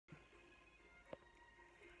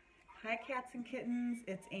Hi cats and kittens,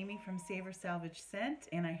 it's Amy from Savor Salvage Scent,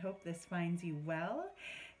 and I hope this finds you well.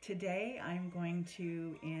 Today I'm going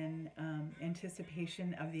to, in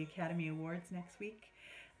anticipation of the Academy Awards next week,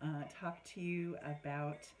 talk to you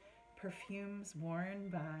about perfumes worn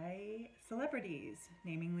by celebrities,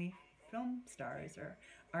 namely film stars or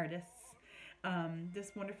artists.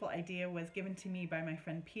 This wonderful idea was given to me by my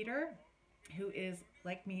friend Peter, who is,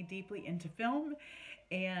 like me, deeply into film,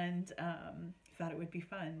 and thought it would be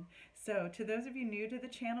fun. So to those of you new to the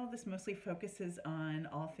channel, this mostly focuses on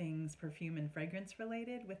all things perfume and fragrance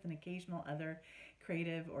related, with an occasional other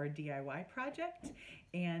creative or DIY project.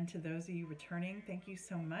 And to those of you returning, thank you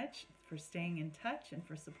so much for staying in touch and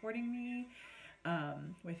for supporting me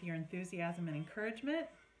with your enthusiasm and encouragement.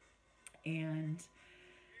 And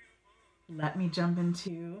let me jump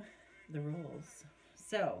into the rules.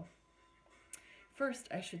 So first,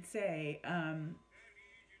 I should say,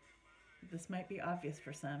 this might be obvious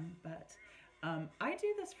for some, but I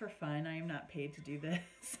do this for fun. I am not paid to do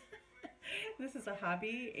this. This is a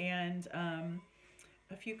hobby, and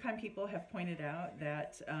a few kind people have pointed out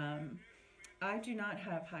that I do not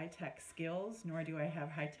have high-tech skills, nor do I have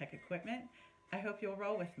high-tech equipment. I hope you'll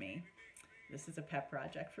roll with me. This is a pet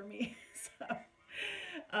project for me.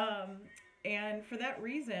 And for that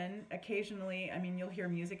reason, occasionally, I mean, you'll hear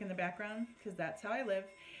music in the background because that's how I live.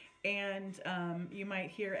 And you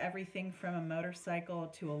might hear everything from a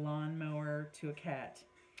motorcycle to a lawnmower to a cat.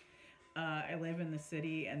 I live in the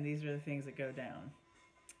city, and these are the things that go down.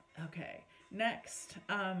 Okay, next,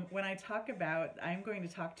 when I talk about, I'm going to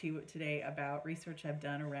talk to you today about research I've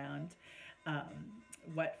done around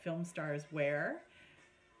what film stars wear,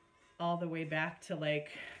 all the way back to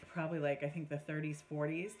probably I think the 30s,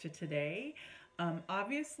 40s to today.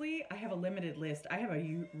 Obviously, I have a limited list. I have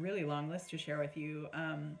a really long list to share with you.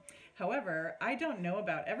 However, I don't know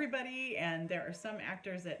about everybody, and there are some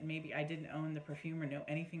actors that maybe I didn't own the perfume or know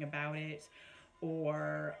anything about it,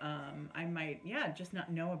 or I might, just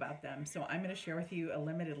not know about them. So I'm going to share with you a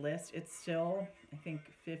limited list. It's still, I think,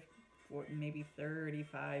 maybe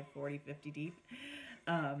 35, 40, 50 deep.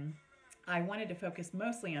 I wanted to focus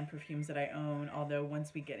mostly on perfumes that I own, although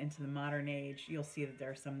once we get into the modern age, you'll see that there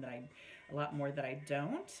are some that a lot more that I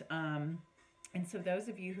don't. And so those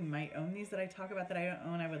of you who might own these that I talk about that I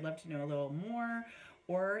don't own, I would love to know a little more.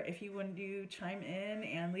 Or if you want to chime in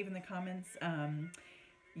and leave in the comments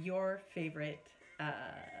your favorite,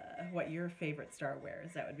 what your favorite star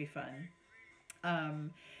wears, that would be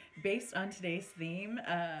fun. Based on today's theme,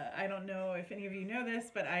 I don't know if any of you know this,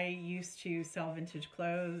 but I used to sell vintage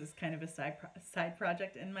clothes as kind of a side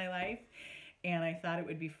project in my life. And I thought it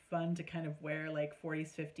would be fun to kind of wear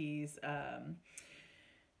 40s, 50s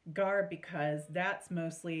garb, because that's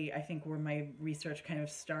mostly, I think, where my research kind of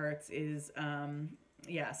starts is, some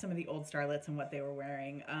of the old starlets and what they were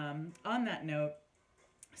wearing. On that note,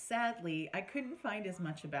 sadly, I couldn't find as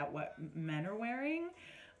much about what men are wearing.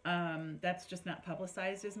 That's just not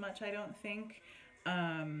publicized as much, I don't think.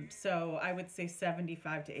 So I would say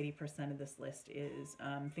 75 to 80% of this list is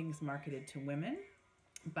things marketed to women,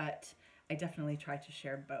 but I definitely try to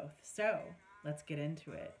share both. So let's get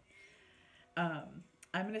into it.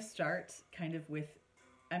 I'm going to start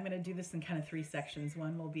I'm going to do this in kind of three sections.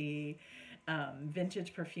 One will be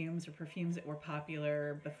vintage perfumes, or perfumes that were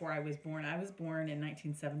popular before I was born. I was born in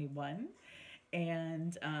 1971.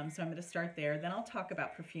 And so I'm going to start there. Then I'll talk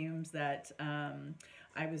about perfumes that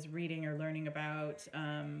I was reading or learning about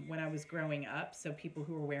when I was growing up, so people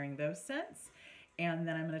who were wearing those scents. And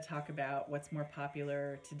then I'm going to talk about what's more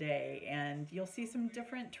popular today. And you'll see some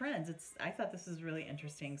different trends. I thought this was really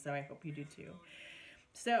interesting, so I hope you do too.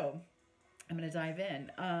 So I'm going to dive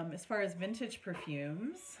in. As far as vintage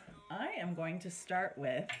perfumes, I am going to start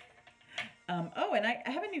with, and I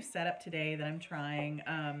have a new setup today that I'm trying.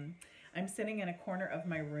 I'm sitting in a corner of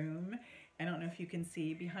my room. I don't know if you can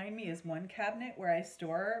see. Behind me is one cabinet where I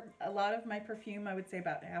store a lot of my perfume. I would say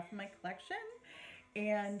about half of my collection.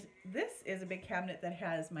 And this is a big cabinet that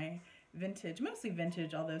has my vintage, mostly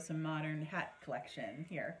vintage, although some modern hat collection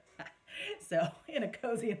here. So in a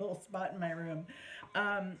cozy little spot in my room.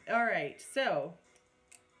 All right, so,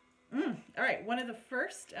 all right, one of the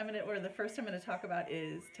first I'm going to talk about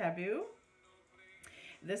is Taboo.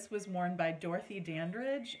 This was worn by Dorothy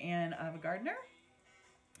Dandridge and Ava Gardner.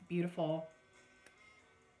 Beautiful.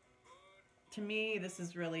 To me, this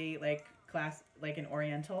is really like an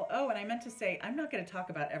oriental. Oh, and I meant to say, I'm not going to talk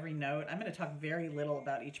about every note. I'm going to talk very little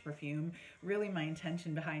about each perfume. Really, my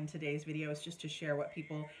intention behind today's video is just to share what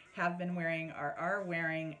people have been wearing or are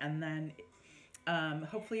wearing, and then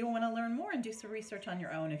hopefully you'll want to learn more and do some research on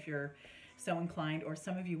your own if you're so inclined, or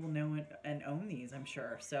some of you will know and own these, I'm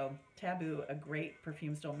sure. So Taboo, a great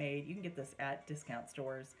perfume still made. You can get this at discount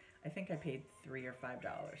stores. I think I paid $3 or $5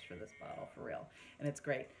 for this bottle, for real. And it's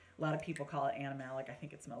great. A lot of people call it animalic. I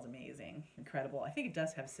think it smells amazing. Incredible. I think it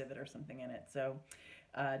does have civet or something in it. So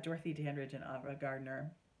Dorothy Dandridge and Ava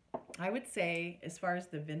Gardner. I would say, as far as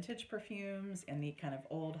the vintage perfumes and the kind of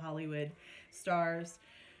old Hollywood stars,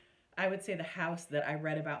 I would say the house that I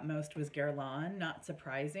read about most was Guerlain. Not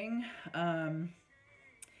surprising.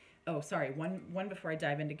 Oh, sorry. One before I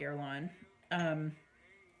dive into Guerlain.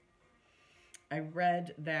 I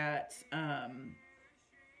read that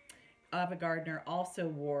Ava Gardner also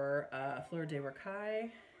wore Fleur de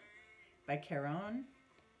Rocaille by Caron.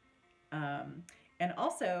 And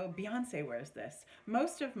also, Beyonce wears this.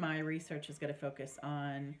 Most of my research is going to focus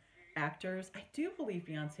on actors. I do believe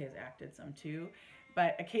Beyonce has acted some too,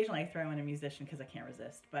 but occasionally I throw in a musician because I can't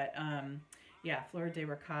resist. But yeah, Fleur de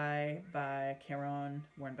Rocaille by Caron,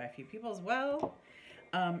 worn by a few people as well.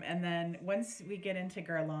 And then once we get into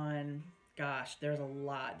Guerlain, gosh, there's a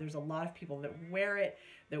lot. There's a lot of people that wear it,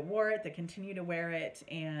 that wore it, that continue to wear it,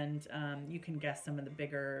 and you can guess some of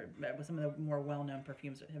the more well-known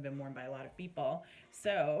perfumes that have been worn by a lot of people.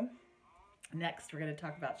 So next, we're going to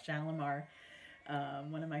talk about Shalimar,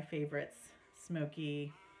 one of my favorites,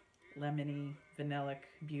 smoky, lemony, vanillic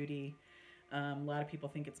beauty. A lot of people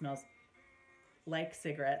think it smells like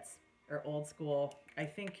cigarettes or old school. I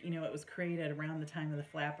think, it was created around the time of the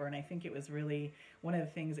flapper, and I think it was really one of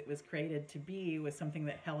the things it was created to be was something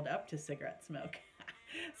that held up to cigarette smoke.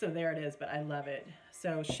 So there it is, but I love it.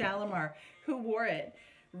 So Shalimar, who wore it?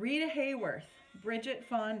 Rita Hayworth, Bridget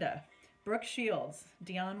Fonda, Brooke Shields,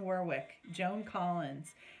 Dionne Warwick, Joan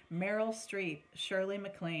Collins, Meryl Streep, Shirley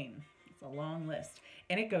MacLaine. It's a long list.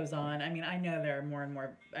 And it goes on. I mean, I know there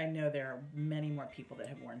are many more people that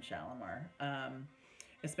have worn Shalimar.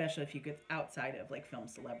 Especially if you get outside of like film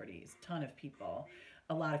celebrities, ton of people.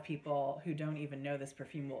 A lot of people who don't even know this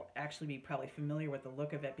perfume will actually be probably familiar with the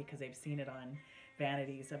look of it because they've seen it on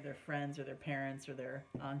vanities of their friends or their parents or their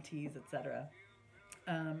aunties, etc.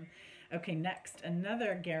 Okay, next,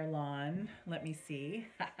 another Guerlain, let me see,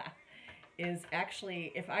 is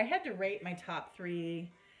actually, if I had to rate my top 3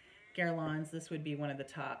 Guerlains, this would be one of the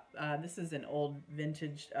top. This is an old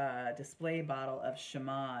vintage display bottle of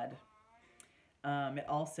Chamade. It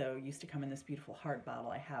also used to come in this beautiful heart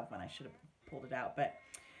bottle I have one. I should have pulled it out. But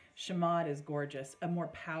Chamade is gorgeous. A more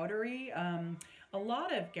powdery. A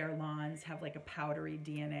lot of Guerlains have like a powdery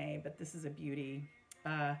DNA, but this is a beauty.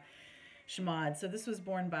 Chamade. So this was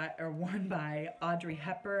worn by Audrey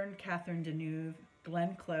Hepburn, Catherine Deneuve,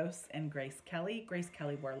 Glenn Close, and Grace Kelly. Grace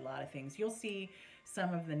Kelly wore a lot of things. You'll see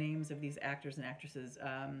some of the names of these actors and actresses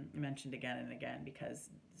mentioned again and again because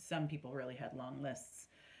some people really had long lists.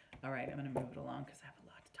 All right, I'm going to move it along because I have a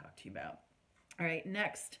lot to talk to you about. All right,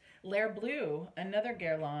 next, L'Air Bleu, another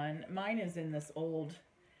Guerlain. Mine is in this old,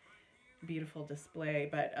 beautiful display,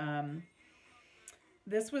 but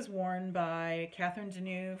this was worn by Catherine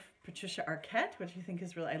Deneuve, Patricia Arquette, which I think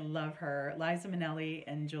is really, I love her, Liza Minnelli,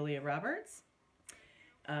 and Julia Roberts.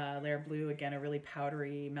 L'Air Bleu, again, a really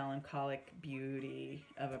powdery, melancholic beauty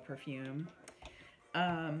of a perfume.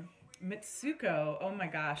 Mitsuko, oh my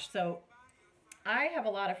gosh, so I have a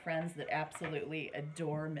lot of friends that absolutely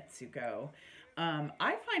adore Mitsuko.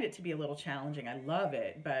 I find it to be a little challenging. I love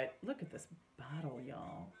it, but look at this bottle,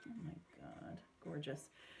 y'all. Oh my God, gorgeous.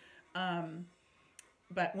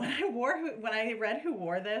 But when I read who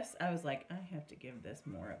wore this, I was like, I have to give this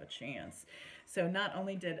more of a chance. So not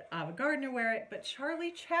only did Ava Gardner wear it, but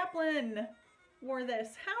Charlie Chaplin wore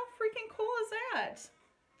this. How freaking cool is that?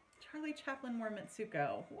 Charlie Chaplin wore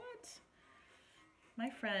Mitsuko. What? My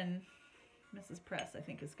friend Mrs. Press, I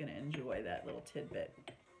think, is going to enjoy that little tidbit.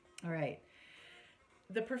 All right.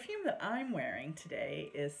 The perfume that I'm wearing today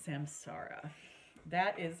is Samsara.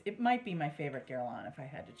 It might be my favorite Guerlain if I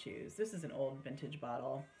had to choose. This is an old vintage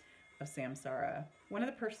bottle of Samsara. One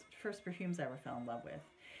of the first perfumes I ever fell in love with.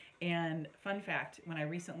 And fun fact, when I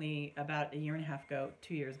recently, about a year and a half ago,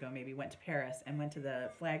 2 years ago maybe, went to Paris and went to the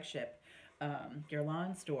flagship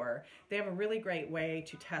Guerlain store, they have a really great way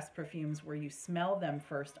to test perfumes where you smell them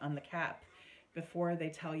first on the cap before they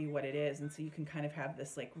tell you what it is. And so you can kind of have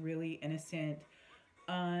this like really innocent,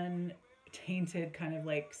 untainted kind of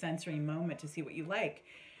like sensory moment to see what you like.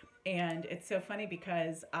 And it's so funny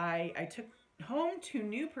because I took home 2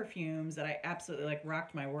 new perfumes that I absolutely like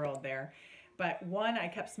rocked my world there. But one I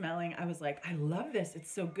kept smelling, I was like, I love this.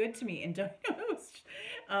 It's so good to me. And don't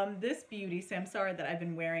know, this beauty, Samsara, that I've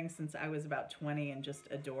been wearing since I was about 20 and just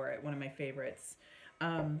adore it. One of my favorites.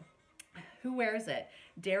 Who wears it?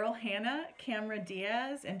 Daryl Hannah, Camera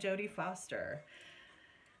Diaz, and Jodie Foster.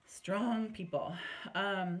 Strong people.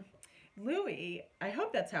 Louis, I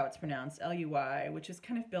hope that's how it's pronounced, Lui, which is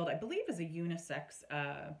kind of billed, I believe, as a unisex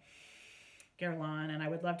Guerlain, and I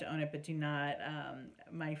would love to own it, but do not.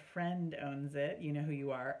 My friend owns it. You know who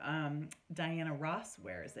you are. Diana Ross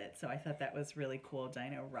wears it, so I thought that was really cool.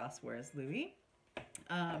 Diana Ross wears Louis.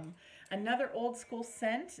 Another old school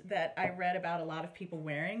scent that I read about a lot of people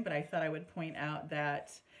wearing, but I thought I would point out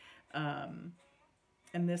that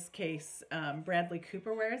in this case, Bradley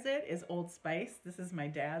Cooper wears it, is Old Spice. This is my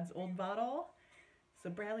dad's old bottle. So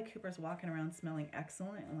Bradley Cooper's walking around smelling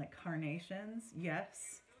excellent and like carnations.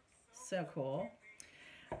 Yes. So cool.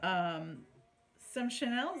 Some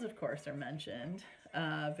Chanel's, of course, are mentioned.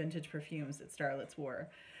 Vintage perfumes that starlets wore.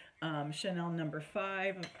 Chanel number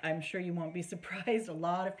 5, I'm sure you won't be surprised, a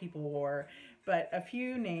lot of people wore. But a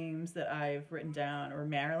few names that I've written down are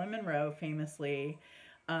Marilyn Monroe, famously.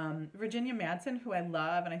 Virginia Madsen, who I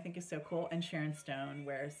love and I think is so cool. And Sharon Stone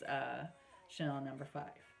wears Chanel number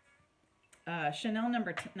 5. Chanel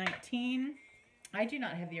number 19. I do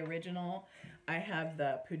not have the original. I have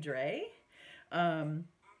the Poudre.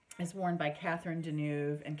 It's worn by Catherine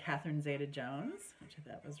Deneuve and Catherine Zeta-Jones, which I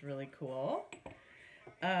thought was really cool.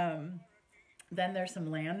 Then there's some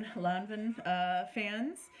Lanvin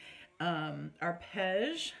fans.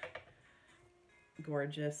 Arpège,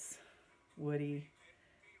 gorgeous, woody,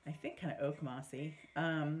 I think kind of oak mossy.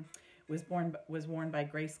 Was worn by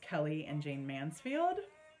Grace Kelly and Jane Mansfield.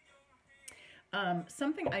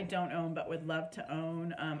 Something I don't own but would love to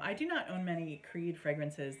own. I do not own many Creed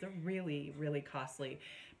fragrances. They're really, really costly.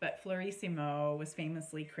 But Florissimo was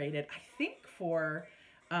famously created, I think, for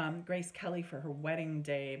Grace Kelly for her wedding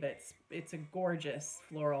day. But it's a gorgeous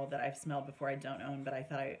floral that I've smelled before. I don't own, but I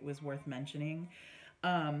thought it was worth mentioning.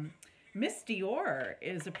 Miss Dior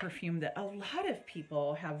is a perfume that a lot of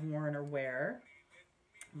people have worn or wear.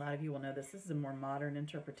 A lot of you will know this. This is a more modern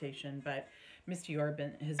interpretation, but Miss Dior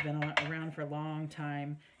has been around for a long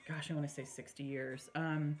time. Gosh, I want to say 60 years.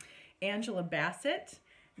 Angela Bassett,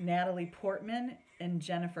 Natalie Portman, and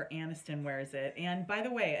Jennifer Aniston wears it. And by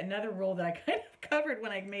the way, another rule that I kind of covered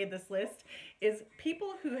when I made this list is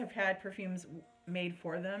people who have had perfumes made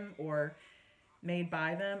for them or made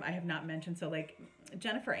by them, I have not mentioned. So like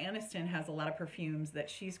Jennifer Aniston has a lot of perfumes that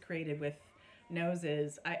she's created with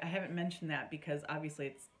noses. I haven't mentioned that because obviously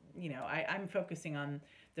it's, you know, I'm focusing on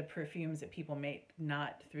the perfumes that people make,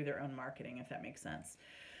 not through their own marketing, if that makes sense.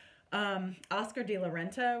 Oscar de la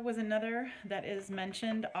Renta was another that is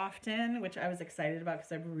mentioned often, which I was excited about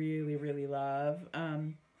because I really, really love.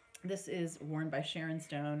 This is worn by Sharon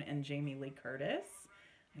Stone and Jamie Lee Curtis.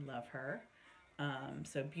 I love her.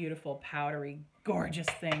 So beautiful, powdery, gorgeous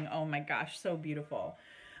thing. Oh my gosh, so beautiful.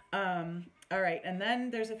 All right, and then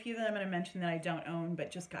there's a few that I'm going to mention that I don't own,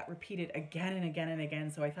 but just got repeated again and again and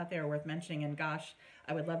again, so I thought they were worth mentioning, and gosh,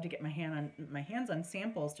 I would love to get my hands on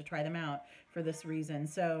samples to try them out for this reason.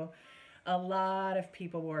 So a lot of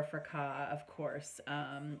people wore Fracas, of course,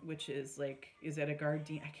 which is like, is it a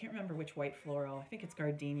gardenia? I can't remember which white floral. I think it's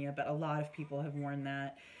gardenia, but a lot of people have worn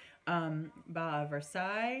that. Bas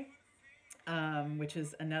Versailles, which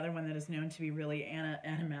is another one that is known to be really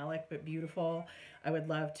animalic but beautiful. I would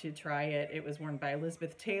love to try it. It was worn by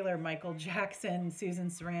Elizabeth Taylor, Michael Jackson, Susan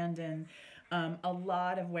Sarandon. A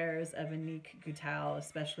lot of wearers of Anique Goutal,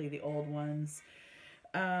 especially the old ones.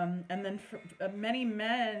 And then many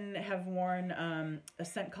men have worn a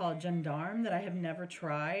scent called Gendarme that I have never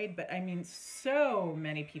tried, but I mean, so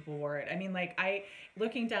many people wore it. I mean, like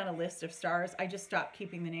looking down a list of stars, I just stopped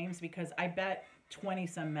keeping the names because I bet 20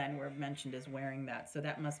 some men were mentioned as wearing that. So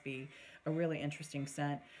that must be a really interesting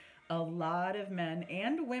scent. A lot of men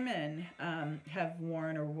and women have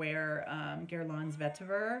worn or wear Guerlain's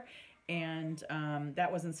Vetiver, and that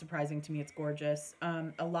wasn't surprising to me. It's gorgeous.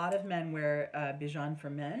 A lot of men wear Bijoux for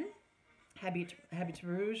Men, Habit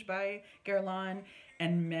Rouge by Guerlain,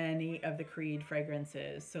 and many of the Creed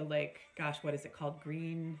fragrances. So like, gosh, what is it called?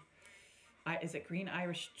 Green, is it Green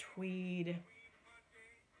Irish Tweed?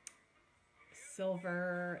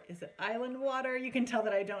 Silver, is it Island Water? You can tell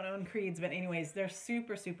that I don't own Creeds, but anyways, they're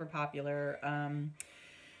super, super popular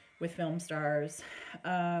with film stars.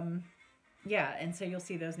 Yeah, and so you'll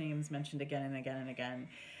see those names mentioned again and again and again.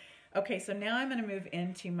 Okay, so now I'm going to move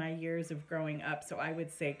into my years of growing up. So I would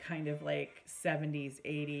say kind of like 70s,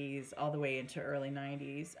 80s, all the way into early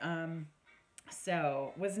 90s.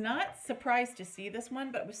 So was not surprised to see this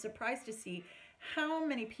one, but was surprised to see how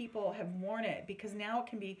many people have worn it, because now it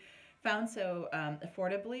can be found so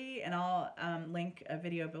affordably, and I'll link a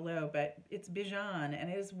video below, but it's Bijoux, and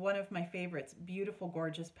it is one of my favorites. Beautiful,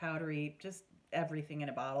 gorgeous, powdery, just everything in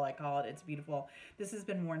a bottle, I call it. It's beautiful. This has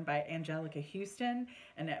been worn by Angelica Houston,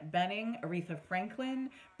 Annette Bening, Aretha Franklin,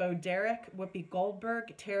 Bo Derek, Whoopi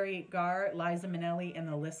Goldberg, Terry Garr, Liza Minnelli, and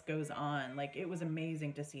the list goes on. Like, it was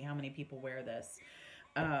amazing to see how many people wear this.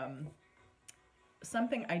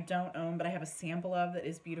 Something I don't own, but I have a sample of that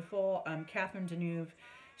is beautiful. Catherine Deneuve,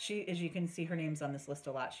 she, as you can see, her name's on this list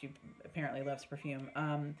a lot. She apparently loves perfume.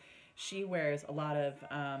 She wears a lot of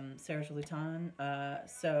Serge Lutens.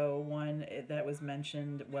 So one that was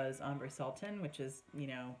mentioned was Ambre Sultan, which is, you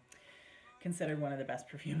know, considered one of the best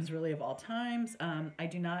perfumes really of all times. I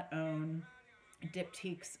do not own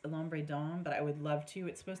Diptyque's L'Ombre d'Homme, but I would love to.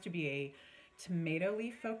 It's supposed to be a tomato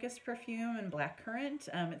leaf focused perfume and blackcurrant.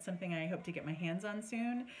 It's something I hope to get my hands on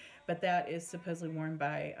soon, but that is supposedly worn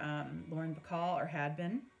by Lauren Bacall, or had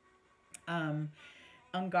been.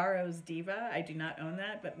 Ungaro's Diva, I do not own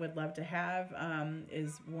that, but would love to have,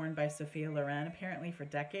 is worn by Sophia Loren apparently for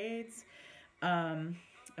decades.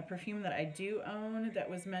 A perfume that I do own that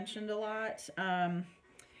was mentioned a lot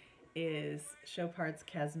is Chopard's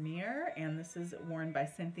Casimir, and this is worn by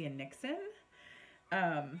Cynthia Nixon.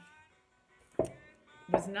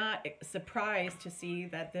 Was not surprised to see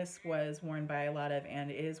that this was worn by a lot of,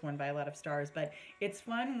 and is worn by a lot of stars, but it's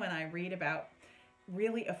fun when I read about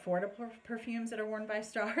really affordable perfumes that are worn by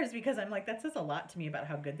stars, because I'm like, that says a lot to me about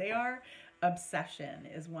how good they are. Obsession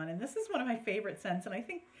is one, and this is one of my favorite scents, and I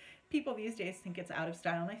think people these days think it's out of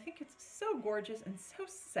style, and I think it's so gorgeous and so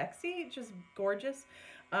sexy, just gorgeous.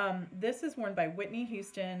 This is worn by Whitney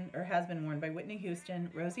Houston, or has been worn by Whitney Houston,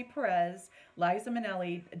 Rosie Perez, Liza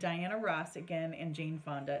Minnelli, Diana Ross again, and Jane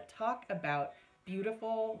Fonda. Talk about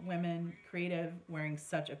beautiful women, creative, wearing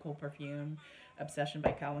such a cool perfume. Obsession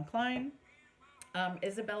by Calvin Klein.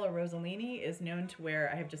 Isabella Rossellini is known to wear,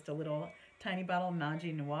 I have just a little tiny bottle of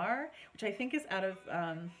Nagi Noir, which I think is out of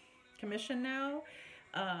commission now.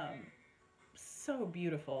 So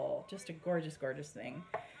beautiful, just a gorgeous, gorgeous thing.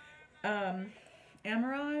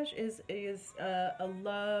 Amarage is a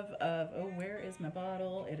love of, oh, where is my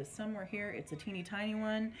bottle? It is somewhere here. It's a teeny tiny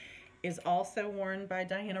one. Is also worn by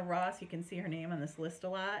Diana Ross. You can see her name on this list a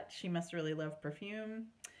lot. She must really love perfume.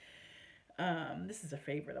 This is a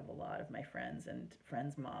favorite of a lot of my friends and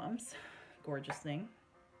friends' moms. Gorgeous thing.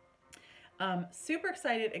 Super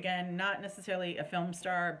excited, again, not necessarily a film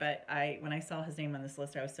star, but when I saw his name on this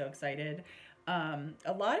list, I was so excited.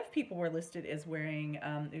 A lot of people were listed as wearing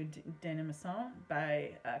Denimation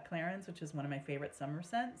by Clarins, which is one of my favorite summer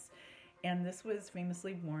scents. And this was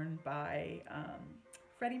famously worn by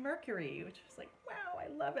Freddie Mercury, which was like, wow, I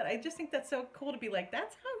love it. I just think that's so cool to be like,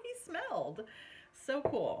 that's how he smelled. So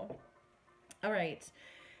cool. All right.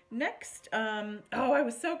 Next, oh, I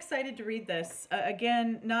was so excited to read this.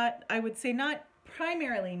 Again, I would say not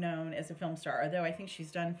primarily known as a film star, although I think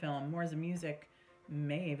she's done film, more as a music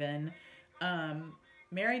maven.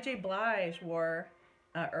 Mary J. Blige wore,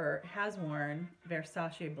 or has worn,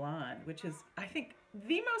 Versace Blonde, which is, I think,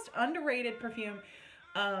 the most underrated perfume.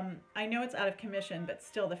 I know it's out of commission, but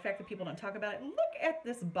still, the fact that people don't talk about it. Look at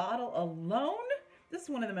this bottle alone. This is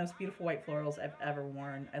one of the most beautiful white florals I've ever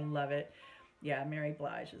worn. I love it. Yeah, Mary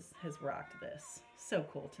Blige has rocked this. So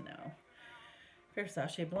cool to know.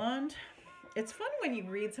 Versace Blonde. It's fun when you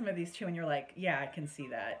read some of these too and you're like, yeah, I can see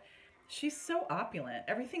that. She's so opulent.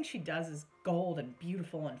 Everything she does is gold and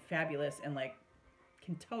beautiful and fabulous, and like,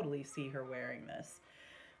 can totally see her wearing this.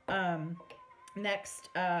 Next,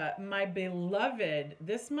 my beloved,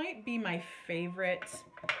 this might be my favorite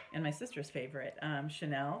and my sister's favorite,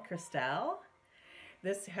 Chanel Cristal.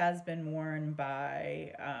 This has been worn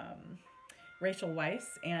by Rachel Weisz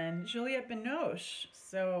and Juliette Binoche.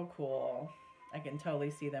 So cool. I can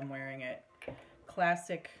totally see them wearing it.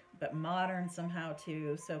 Classic, but modern somehow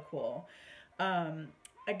too. So cool.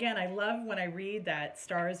 Again, I love when I read that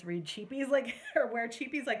stars read cheapies like, or wear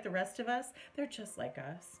cheapies like the rest of us. They're just like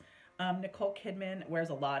us. Nicole Kidman wears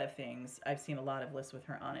a lot of things. I've seen a lot of lists with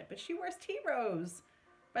her on it, but she wears Tea Rose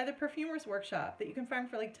by the Perfumer's Workshop that you can find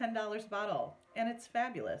for like $10 a bottle, and it's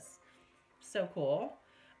fabulous. So cool.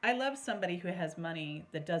 I love somebody who has money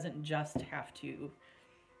that doesn't just have to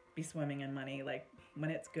be swimming in money. Like, when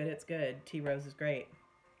it's good, it's good. Tea Rose is great.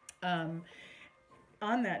 On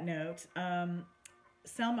that note,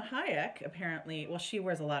 Salma Hayek apparently, well, she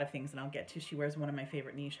wears a lot of things, and I'll get to. She wears one of my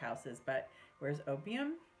favorite niche houses, but wears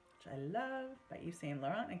Opium, which I love, by Yves Saint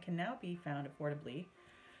Laurent, and can now be found affordably.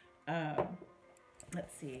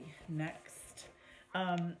 Let's see, next.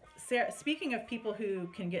 Sarah, speaking of people who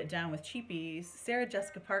can get down with cheapies, Sarah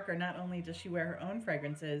Jessica Parker, not only does she wear her own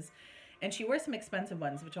fragrances, and she wears some expensive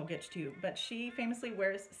ones, which I'll get to, but she famously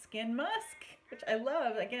wears Skin Musk, which I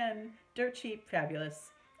love. Again, dirt cheap,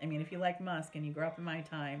 fabulous. I mean, if you like musk and you grew up in my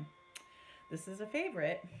time, This is a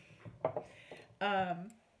favorite. Um,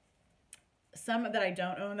 some that I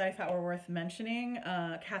don't own that I thought were worth mentioning.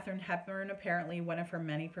 Katharine Hepburn, apparently one of her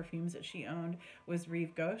many perfumes that she owned was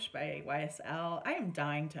Rive Gauche by YSL. I am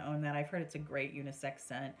dying to own that. I've heard it's a great unisex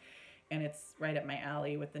scent, and it's right up my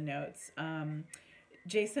alley with the notes.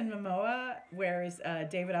 Jason Momoa wears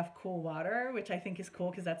Davidoff Cool Water, which I think is cool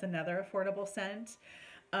because that's another affordable scent.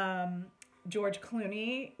 George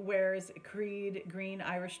Clooney wears Creed Green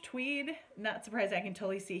Irish Tweed. Not surprised. I can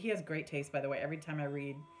totally see. He has great taste, by the way. Every time I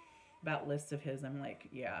read about lists of his, I'm like,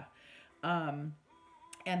 yeah. And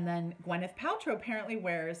then Gwyneth Paltrow apparently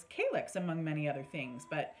wears Calyx, among many other things,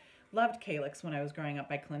 but loved Calyx when I was growing up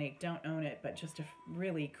by Clinique. Don't own it, but just a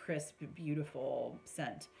really crisp, beautiful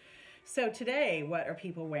scent. So today, what are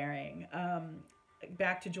people wearing?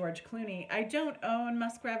 Back to George Clooney. I don't own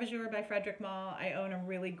Musk Ravageur by Frederic Malle. I own a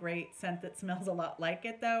really great scent that smells a lot like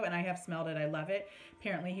it, though, and I have smelled it. I love it.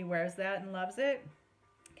 Apparently, he wears that and loves it.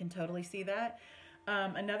 Can totally see that.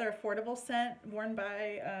 Another affordable scent worn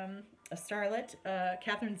by a starlet.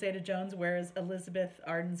 Catherine Zeta-Jones wears Elizabeth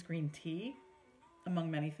Arden's Green Tea,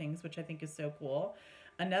 among many things, which I think is so cool.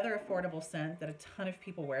 Another affordable scent that a ton of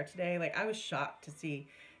people wear today. Like, I was shocked to see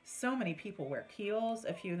so many people wear Kiehl's.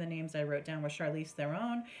 A few of the names I wrote down were Charlize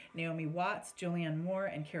Theron, Naomi Watts, Julianne Moore,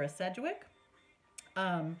 and Kira Sedgwick.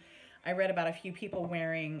 I read about a few people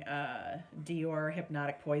wearing Dior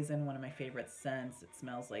Hypnotic Poison, one of my favorite scents. It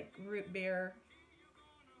smells like root beer.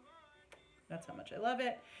 That's how much I love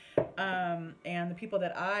it. And the people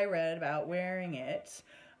that I read about wearing it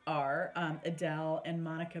are Adele and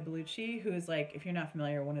Monica Bellucci, who is, like, if you're not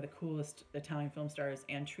familiar, one of the coolest Italian film stars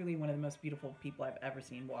and truly one of the most beautiful people I've ever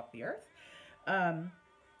seen walk the earth.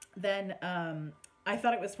 Then I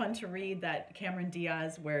thought it was fun to read that Cameron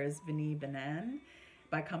Diaz wears Vanille Banane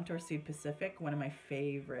by Comptoir Sud Pacific, one of my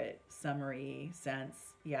favorite summery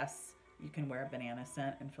scents. Yes, you can wear a banana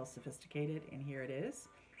scent and feel sophisticated, and here it is.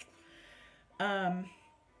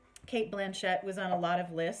 Kate Blanchett was on a lot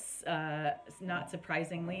of lists. Not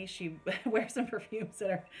surprisingly, she wears some perfumes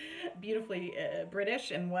that are beautifully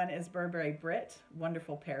British, and one is Burberry Brit.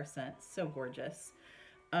 Wonderful pear scent, so gorgeous.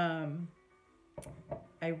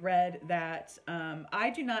 I read that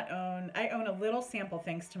I own a little sample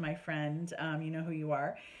thanks to my friend, you know who you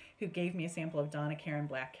are, who gave me a sample of Donna Karan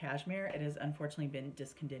Black Cashmere. It has unfortunately been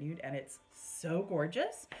discontinued, and it's so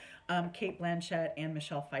gorgeous. Kate Blanchett and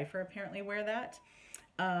Michelle Pfeiffer apparently wear that.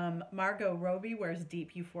 Margot Robbie wears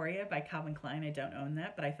Deep Euphoria by Calvin Klein. I don't own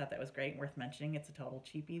that, but I thought that was great and worth mentioning. It's a total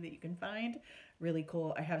cheapie that you can find. Really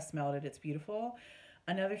cool. I have smelled it. It's beautiful.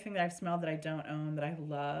 Another thing that I've smelled that I don't own that I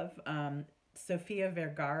love, Sofia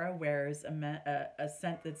Vergara wears a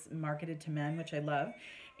scent that's marketed to men, which I love,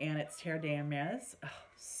 and it's Terre d'Hermès. Oh,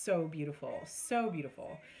 so beautiful. So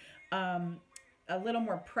beautiful. A little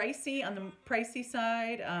more pricey, on the pricey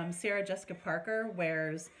side, Sarah Jessica Parker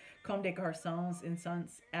wears Comme des Garçons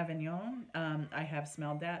Incense Avignon. I have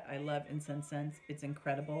smelled that. I love incense scents. It's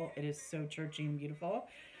incredible. It is so churchy and beautiful.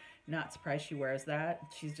 Not surprised she wears that.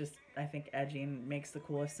 She's just, I think, edgy and makes the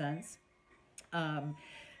coolest scents.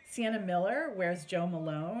 Sienna Miller wears Jo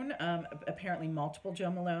Malone, apparently multiple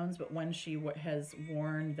Jo Malones, but one she has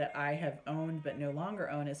worn that I have owned but no longer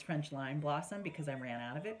own is French Lime Blossom because I ran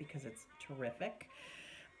out of it because it's terrific.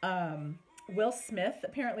 Will Smith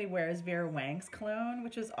apparently wears Vera Wang's cologne,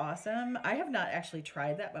 which is awesome. I have not actually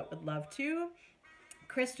tried that, but would love to.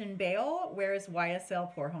 Christian Bale wears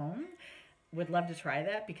YSL Pour Homme. Would love to try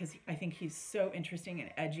that because I think he's so interesting and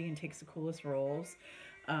edgy and takes the coolest roles.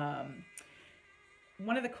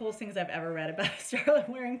 One of the coolest things I've ever read about a starlet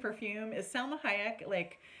wearing perfume is Salma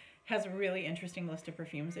Hayek, has a really interesting list of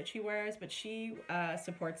perfumes that she wears, but she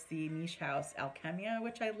supports the niche house Alchemia,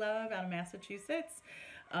 which I love, out of Massachusetts.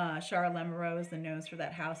 Shara Lemereau is the nose for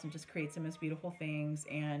that house and just creates the most beautiful things.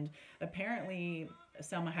 And apparently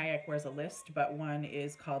Salma Hayek wears a list, but one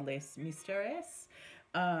is called Les Mystères.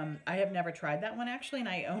 I have never tried that one actually, and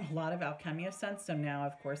I own a lot of Alchemia scents, so now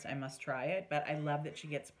of course I must try it. But I love that she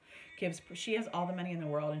has all the money in the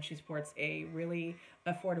world and she supports a really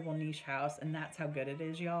affordable niche house, and that's how good it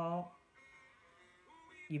is, y'all.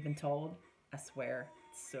 You've been told. I swear,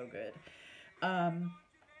 it's so good.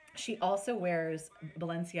 She also wears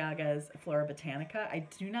Balenciaga's Flora Botanica. I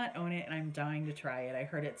do not own it, and I'm dying to try it. I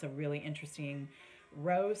heard it's a really interesting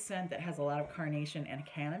rose scent that has a lot of carnation and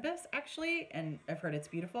cannabis, actually, and I've heard it's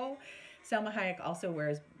beautiful. Salma Hayek also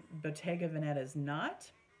wears Bottega Veneta's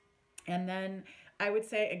Knot. And then I would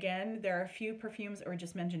say, again, there are a few perfumes that were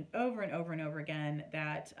just mentioned over and over and over again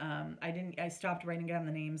that I stopped writing down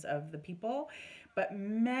the names of the people, But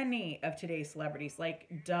many of today's celebrities,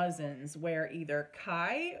 like dozens, wear either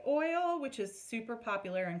Kai oil, which is super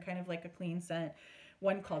popular and kind of like a clean scent,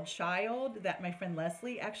 one called Child that my friend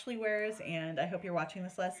Leslie actually wears, and I hope you're watching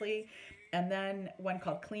this, Leslie. And then one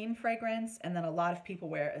called Clean Fragrance, and then a lot of people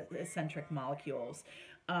wear Eccentric Molecules.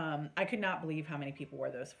 I could not believe how many people wear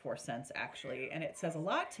those four scents actually, and it says a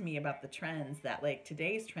lot to me about the trends that like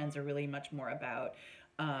today's trends are really much more about,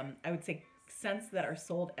 I would say, scents that are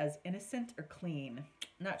sold as innocent or clean.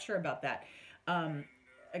 Not sure about that. Um,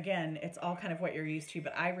 Again, it's all kind of what you're used to,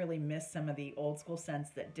 but I really miss some of the old school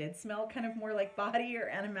scents that did smell kind of more like body or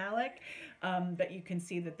animalic. But you can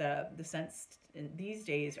see that the scents these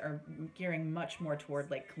days are gearing much more toward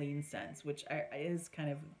like clean scents, which is kind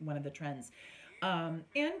of one of the trends. And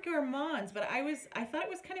gourmands, but I thought it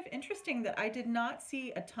was kind of interesting that I did not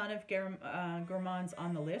see a ton of gourmands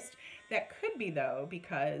on the list. That could be though,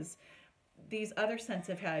 because these other scents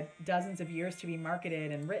have had dozens of years to be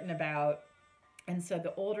marketed and written about. And so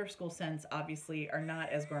the older school scents obviously are not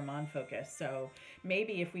as gourmand focused. So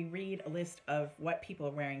maybe if we read a list of what people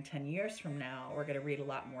are wearing 10 years from now, we're going to read a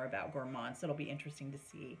lot more about gourmands. So it'll be interesting to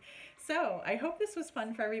see. So I hope this was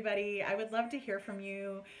fun for everybody. I would love to hear from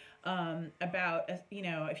you about, you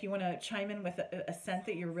know, if you want to chime in with a scent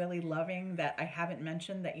that you're really loving that I haven't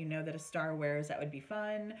mentioned that you know that a star wears, that would be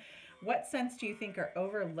fun. What scents do you think are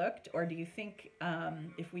overlooked, or do you think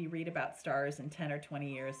if we read about stars in 10 or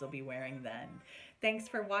 20 years, they'll be wearing then? Thanks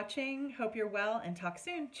for watching. Hope you're well and talk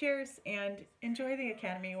soon. Cheers and enjoy the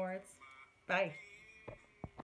Academy Awards. Bye.